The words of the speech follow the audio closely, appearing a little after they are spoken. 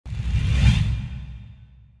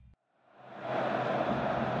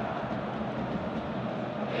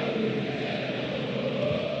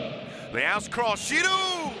Leao's cross,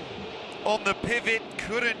 Giroud! On the pivot,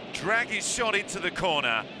 couldn't drag his shot into the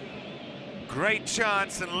corner. Great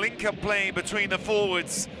chance and link-up play between the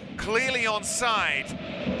forwards, clearly onside.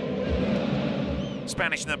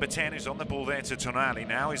 Spanish number 10 who's on the ball there to Tonali,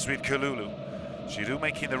 now is with Kalulu. Giroud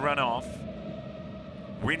making the run off.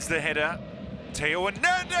 Wins the header. Theo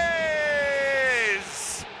Hernandez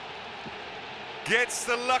gets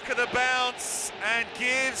the luck of the bounce and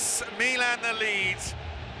gives Milan the lead.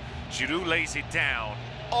 Giroud lays it down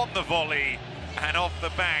on the volley and off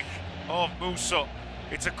the back of Musso.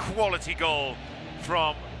 It's a quality goal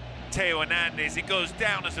from Theo Hernandez. It goes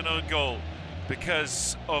down as an own goal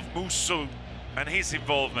because of Musso and his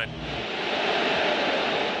involvement.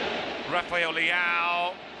 Rafael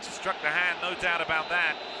Leao struck the hand, no doubt about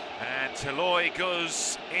that. And Toloi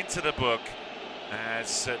goes into the book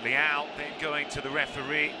as Leao then going to the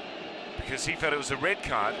referee because he felt it was a red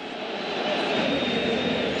card.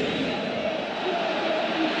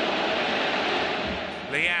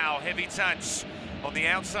 Leao, heavy touch on the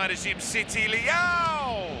outside of Jim City.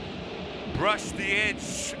 Leao brushed the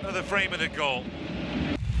edge of the frame of the goal.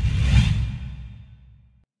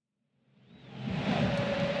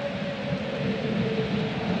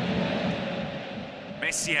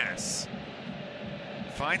 Messias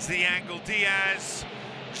finds the angle, Diaz,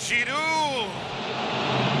 Giroud.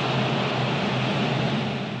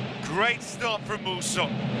 Great stop from Musso.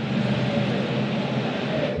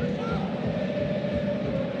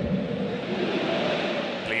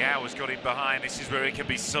 Leao has got in behind. This is where it can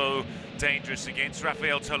be so dangerous against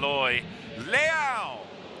Rafael Toloi. Leao,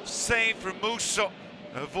 save from Musso,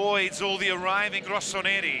 avoids all the arriving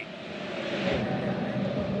Rossoneri.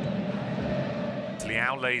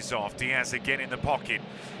 Leao lays off, Diaz again in the pocket.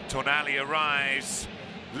 Tonali arrives.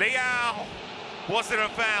 Leao, was there a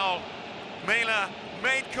foul? Milan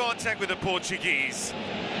made contact with the Portuguese.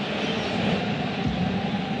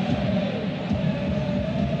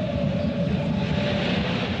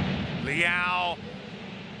 Leao,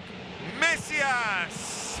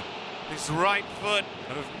 Messias, his right foot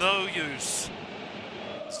of no use.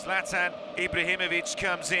 Zlatan Ibrahimovic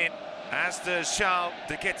comes in, as does Charles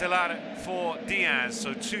de Ketelaere for Diaz,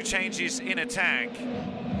 so two changes in attack.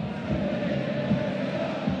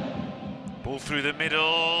 Ball through the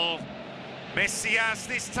middle. Messias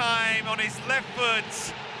this time on his left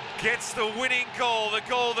foot gets the winning goal, the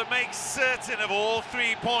goal that makes certain of all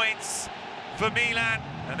 3 points for Milan,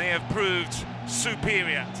 and they have proved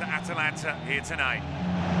superior to Atalanta here tonight.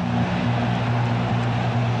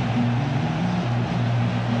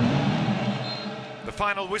 The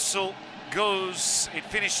final whistle goes, it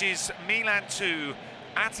finishes Milan 2,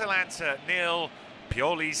 Atalanta 0.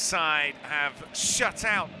 Pioli's side have shut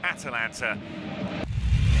out Atalanta